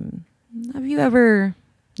shopping, Jim. Have you ever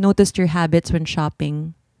noticed your habits when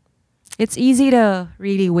shopping? It's easy to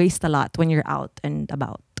really waste a lot when you're out and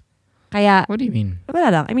about. Kaya, What do you mean?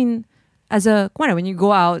 wala lang. I mean, when you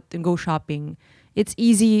go out and go shopping, it's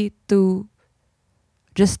easy to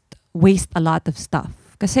just waste a lot of stuff.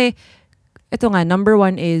 Kasi, ito nga, number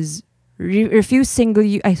one is refuse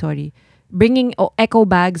bringing eco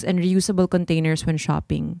bags and reusable containers when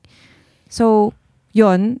shopping. So,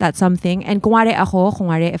 yon, that's something. And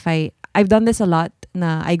if I've done this a lot,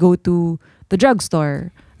 na I go to the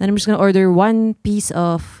drugstore, then I'm just gonna order one piece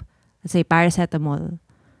of, let's say, paracetamol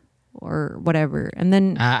or whatever. And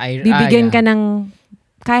then, bibigyan ka ng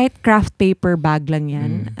kahit craft paper bag lang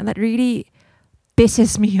yan. And that really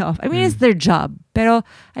pisses me off. I mean, it's their job. Pero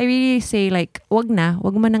I really say like, wag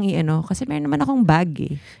mo nang i-ano. Kasi meron naman akong bag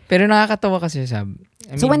eh. Pero nakakatawa kasi, Sab.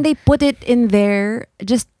 So when they put it in there,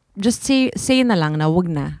 just say na lang na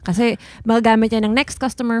wag na. Kasi magagamit yan ng next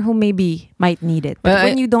customer who might need it. But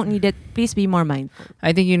when you don't need it, please be more mindful.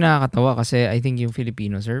 I think yung nakakatawa kasi I think yung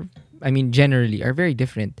Filipinos generally are very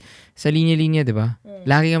different. Sa linya-linya, di ba?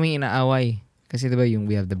 Lagi kami inaaway. Kasi di ba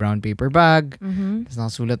we have the brown paper bag, tapos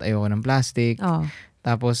nakasulat ayoko ng plastic. Oh.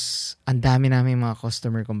 Tapos ang dami namin mga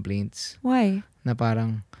customer complaints. Why? Na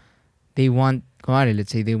parang they want, let's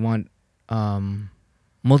say they want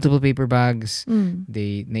multiple paper bags.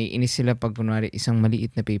 Naiinis sila pag kunwari isang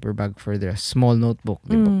maliit na paper bag for their small notebook.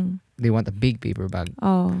 They want a big paper bag.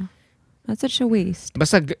 Oh. That's such a waste.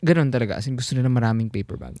 Basta ganun talaga. As in, gusto nila maraming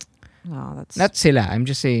paper bag. Oh, that's... Not sila. I'm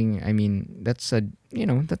just saying, that's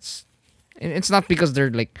it's not because they're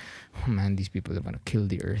like, oh man, these people are gonna kill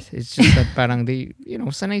the earth. It's just that parang they,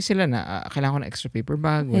 sanay sila na kailangan ko ng extra paper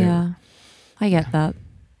bag. Whatever. Yeah. I get that.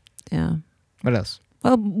 Yeah. What else?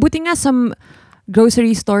 Well, buti nga some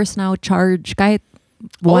grocery stores now charge kahit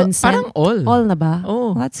 1 cent. Parang all. All na ba?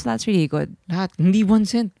 Oh. That's really good. Lahat. Hindi 1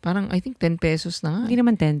 cent. Parang I think 10 pesos na nga. Hindi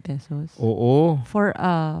naman 10 pesos. Oo. For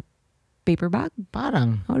a paper bag?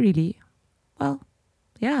 Parang. Oh, really? Well,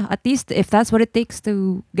 yeah. At least if that's what it takes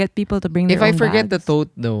to get people to bring their If own I forget the bags.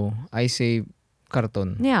 tote though, I say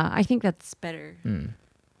karton. Yeah, I think that's better.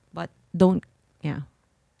 But don't, yeah.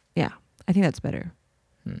 Yeah, I think that's better.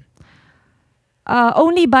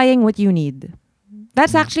 Only buying what you need.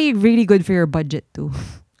 That's actually really good for your budget too.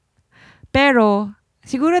 Pero,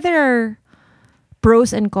 siguro there are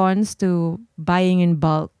pros and cons to buying in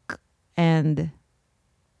bulk and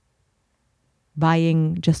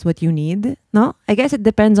buying just what you need. No? I guess it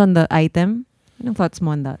depends on the item. Anong thoughts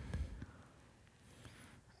mo on that?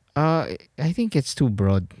 I think it's too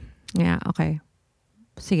broad. Yeah, okay.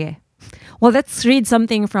 Sige. Well, let's read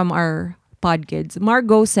something from our pod kids.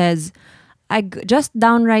 Margot says, just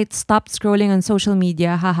downright stopped scrolling on social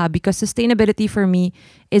media, haha, because sustainability for me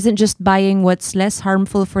isn't just buying what's less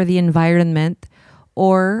harmful for the environment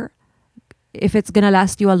or if it's gonna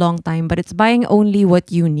last you a long time, but it's buying only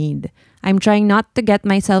what you need. I'm trying not to get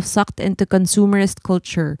myself sucked into consumerist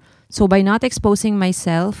culture. So by not exposing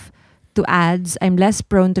myself to ads, I'm less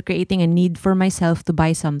prone to creating a need for myself to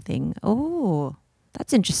buy something. Oh,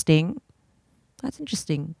 that's interesting. That's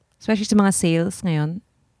interesting. Especially sa mga sales ngayon.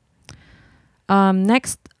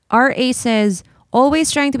 Next, RA says,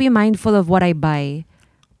 always trying to be mindful of what I buy.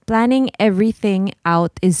 Planning everything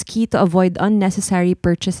out is key to avoid unnecessary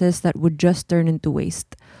purchases that would just turn into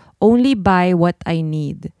waste. Only buy what I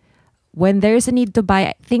need. When there's a need to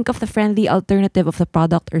buy, think of the friendly alternative of the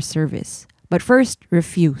product or service. But first,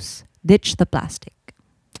 refuse. Ditch the plastic.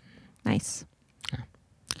 Nice.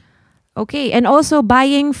 Okay, and also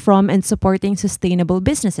buying from and supporting sustainable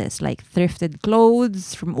businesses like thrifted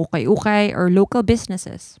clothes from Ukay Ukay or local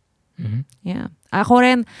businesses. Mhm. Yeah. Ako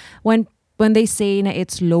rin, when they say na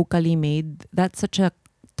it's locally made, that's such a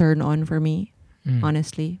turn on for me,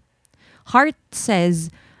 honestly. Heart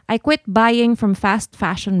says, I quit buying from fast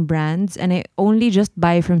fashion brands and I only just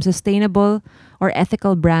buy from sustainable or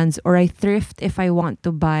ethical brands, or I thrift if I want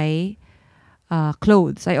to buy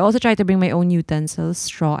clothes. I also try to bring my own utensils,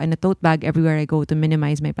 straw, and a tote bag everywhere I go to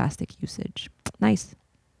minimize my plastic usage. Nice.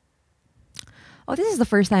 Oh, this is the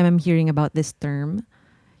first time I'm hearing about this term.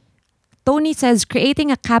 Tony says,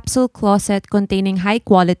 creating a capsule closet containing high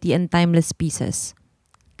quality and timeless pieces.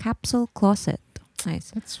 Capsule closet.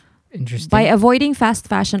 Nice. That's interesting. By avoiding fast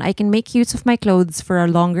fashion, I can make use of my clothes for a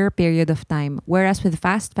longer period of time. Whereas with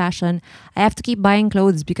fast fashion, I have to keep buying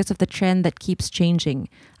clothes because of the trend that keeps changing.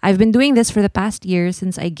 I've been doing this for the past year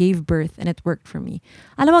since I gave birth and it worked for me.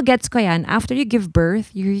 Alam mo, gets ko yan. After you give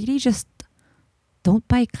birth, you really just don't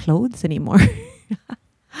buy clothes anymore.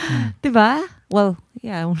 Diba? Well,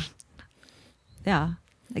 yeah. Yeah,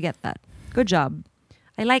 I get that. Good job.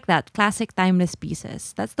 I like that. Classic timeless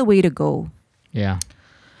pieces. That's the way to go. Yeah.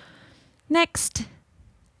 Next,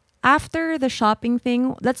 after the shopping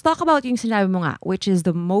thing, let's talk about yung sinabi mo nga, which is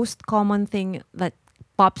the most common thing that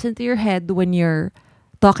pops into your head when you're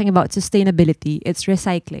talking about sustainability. It's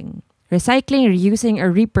recycling. Recycling, reusing,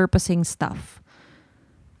 or repurposing stuff.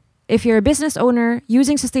 If you're a business owner,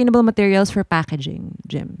 using sustainable materials for packaging,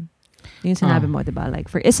 Jim. Yung sinabi mo, diba? Like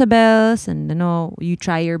for Isabel's, and you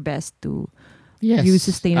try your best to Yes. use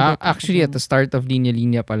sustainable Actually, at the start of Linya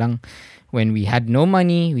Linya pa lang, when we had no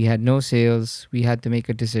money, we had no sales, we had to make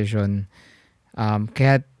a decision.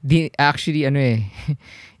 Kaya, actually,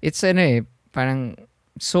 it's parang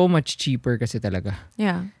so much cheaper kasi talaga.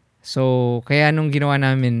 Yeah. So, kaya nung ginawa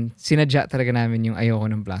namin, sinadya talaga namin yung ayoko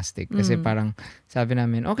ng plastic. Kasi parang sabi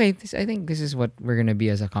namin, okay, I think this is what we're gonna be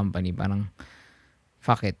as a company. Parang,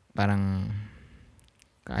 fuck it. Parang,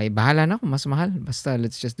 ay, bahala na kung mas mahal. Basta,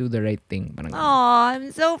 let's just do the right thing. Parang, Oh,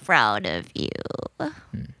 I'm so proud of you.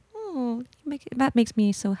 Oh, that makes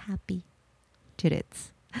me so happy.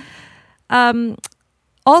 Chirits.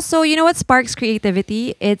 Also, you know what sparks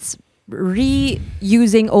creativity? It's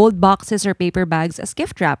reusing old boxes or paper bags as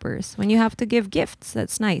gift wrappers when you have to give gifts.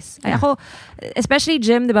 That's nice. Yeah. Ako, especially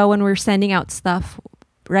Jim, diba, when we're sending out stuff,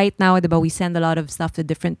 right now, diba, we send a lot of stuff to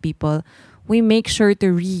different people. We make sure to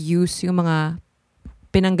reuse yung mga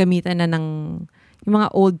pinanggamitan na ng yung mga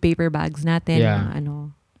old paper bags natin. Yeah.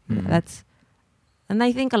 That's, and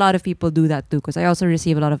I think a lot of people do that too because I also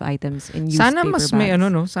receive a lot of items in used sana paper mas bags.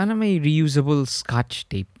 may sana may reusable scotch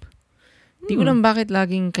tape. Di ko lang bakit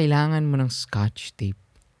laging kailangan mo ng scotch tape.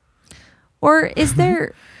 Or is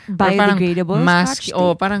there Or parang biodegradable mask, scotch tape?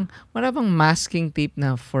 oh, parang wala bang masking tape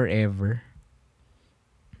na forever?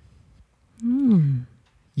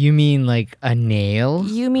 You mean like a nail?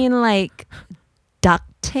 You mean like duct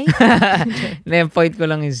tape? Yung point ko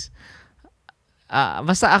lang is,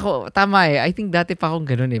 basta ako, tama eh. I think dati pa akong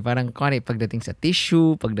ganun eh. Parang, pagdating sa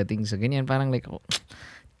tissue, pagdating sa ganyan, parang like, oh,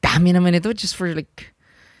 dami naman ito just for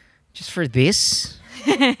this.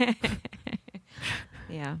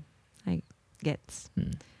 Yeah, I gets.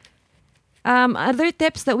 Other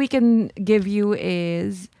tips that we can give you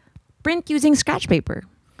is print using scratch paper.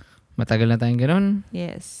 Matagal na tayong ganun.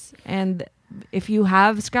 Yes. And if you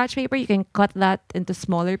have scratch paper, you can cut that into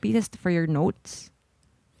smaller pieces for your notes.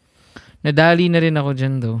 Nadali na rin ako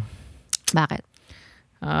dyan though. Bakit?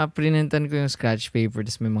 Prinentan ko yung scratch paper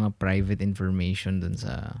tapos may mga private information dun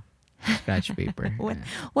sa scratch paper.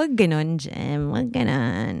 Wag ganon, Jem. Wag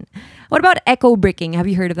ganon. What about eco bricking? Have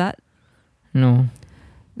you heard of that? No.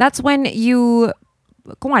 That's when you,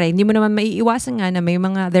 kumari, hindi mo naman maiiwasan nga na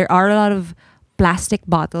there are a lot of plastic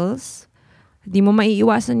bottles. Hindi mo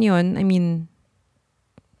maiiwasan yun. I mean,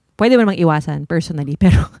 pwede mo namang iwasan personally,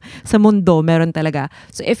 pero sa mundo, meron talaga.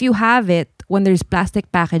 So if you have it, when there's plastic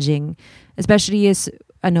packaging, especially is,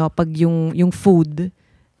 pag yung food,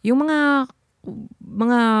 yung mga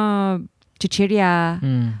chichirya,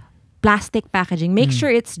 plastic packaging, make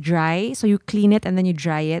sure it's dry, so you clean it and then you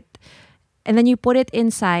dry it, and then you put it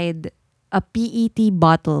inside a PET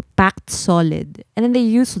bottle, packed solid, and then they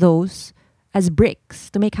use those as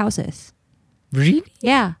bricks to make houses. Really?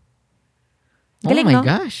 Yeah. Oh Galing, my no?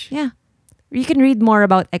 gosh. Yeah. You can read more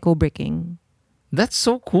about eco-bricking. That's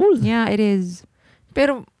so cool. Yeah, it is.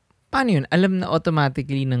 Pero, paano yun? Alam na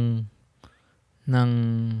automatically ng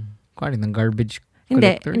garbage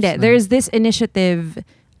collectors? Hindi. There's this initiative.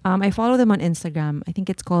 I follow them on Instagram. I think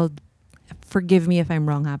it's called, forgive me if I'm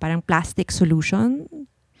wrong ha, parang Plastic Solution.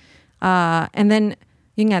 And then,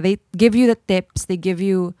 yun nga, they give you the tips, they give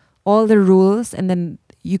you all the rules, and then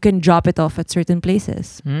you can drop it off at certain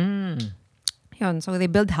places. Yun, so they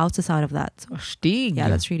build houses out of that. So, Astig. yeah,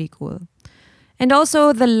 that's really cool. And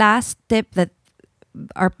also, the last tip that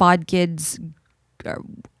our pod kids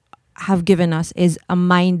have given us is a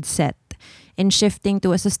mindset in shifting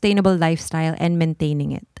to a sustainable lifestyle and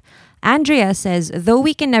maintaining it. Andrea says, though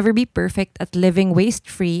we can never be perfect at living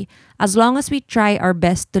waste-free, as long as we try our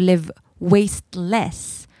best to live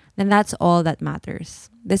wasteless, then that's all that matters.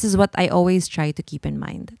 This is what I always try to keep in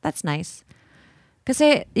mind. That's nice.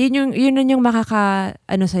 Kasi yun yung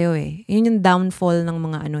sa'yo eh. Yun yung downfall ng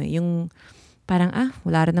mga yung parang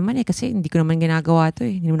wala rin naman eh kasi hindi ko naman ginagawa to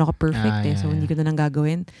eh. Hindi naman ako perfect so hindi ko na lang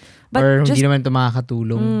gagawin. But or hindi naman ito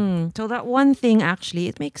makakatulong. So that one thing actually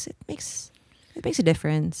it makes a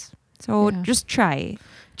difference. So just try.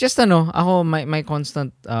 Just ako my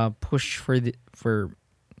constant push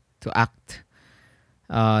to act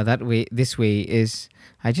this way is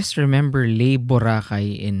I just remember Lay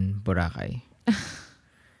Boracay in Boracay.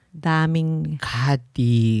 Daming kalat.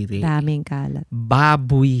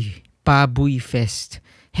 Baboy fest.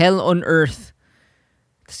 Hell on earth.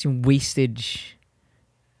 That's yung wastage.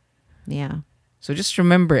 Yeah. So just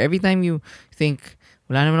remember, every time you think,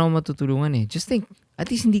 wala naman ako matutulungan eh, just think,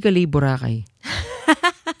 at least hindi ka Lay Boracay.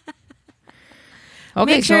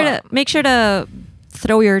 Okay, make sure to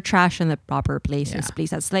throw your trash in the proper places, Yeah.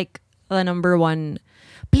 please. That's like the number one.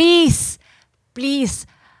 Please.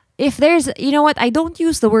 If there's, you know what, I don't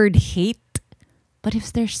use the word hate, but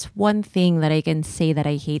if there's one thing that I can say that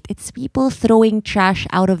I hate, it's people throwing trash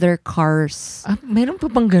out of their cars. Meron pa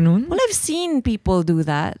bang ganun? Well, I've seen people do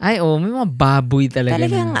that. May mga baboy talaga.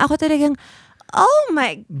 Ako talagang, oh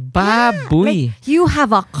my baboy. Like, you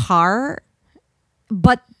have a car,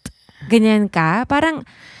 but ganyan ka? Parang,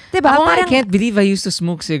 diba? I can't believe I used to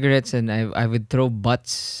smoke cigarettes and I would throw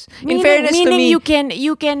butts. In fairness meaning to me,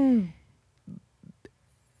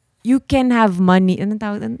 you can have money. Anong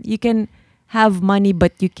tawag doon? You can have money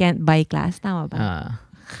but you can't buy class. Tama ba?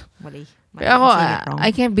 Mali. Ako,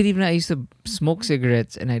 I can't believe na I used to smoke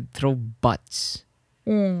cigarettes and I'd throw butts.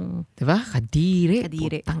 Diba? Kadiri.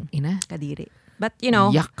 Putang ina. Kadiri. But, you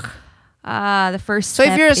know. Yuck. The first So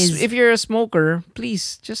step if you're a smoker,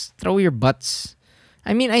 please just throw your butts.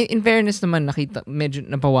 I mean, in fairness naman, nakita, medyo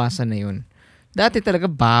napawasan na yun. Dati talaga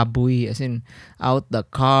baboy, as in, out the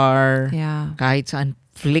car, kahit saan,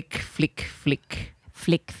 flick.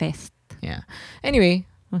 Flick fest. Yeah. Anyway,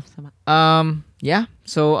 sama. yeah.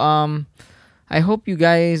 So, I hope you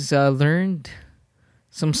guys learned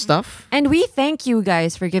some stuff. And we thank you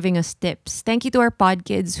guys for giving us tips. Thank you to our pod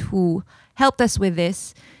kids who helped us with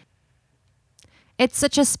this. It's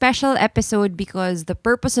such a special episode because the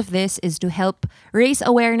purpose of this is to help raise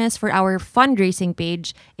awareness for our fundraising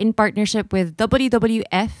page in partnership with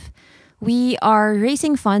WWF. We are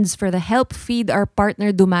raising funds for the Help Feed Our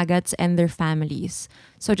Partner Dumagats and their families.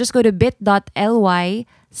 So just go to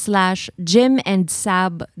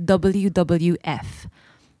bit.ly/JimandSabWWF.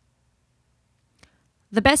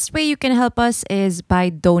 The best way you can help us is by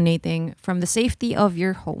donating from the safety of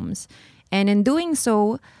your homes. And in doing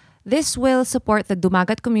so, this will support the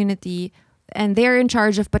Dumagat community, and they're in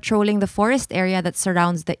charge of patrolling the forest area that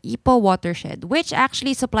surrounds the Ipo watershed, which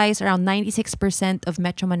actually supplies around 96% of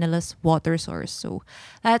Metro Manila's water source. So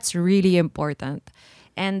that's really important.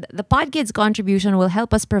 And the PodKids contribution will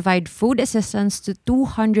help us provide food assistance to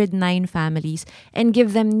 209 families and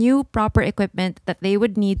give them new proper equipment that they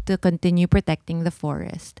would need to continue protecting the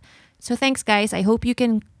forest. So thanks, guys. I hope you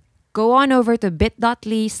can go on over to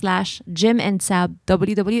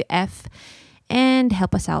bit.ly/JimandSabWWF and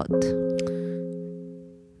help us out.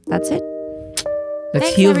 That's it.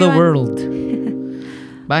 Let's Thanks, heal everyone. the world.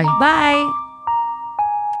 Bye. Bye.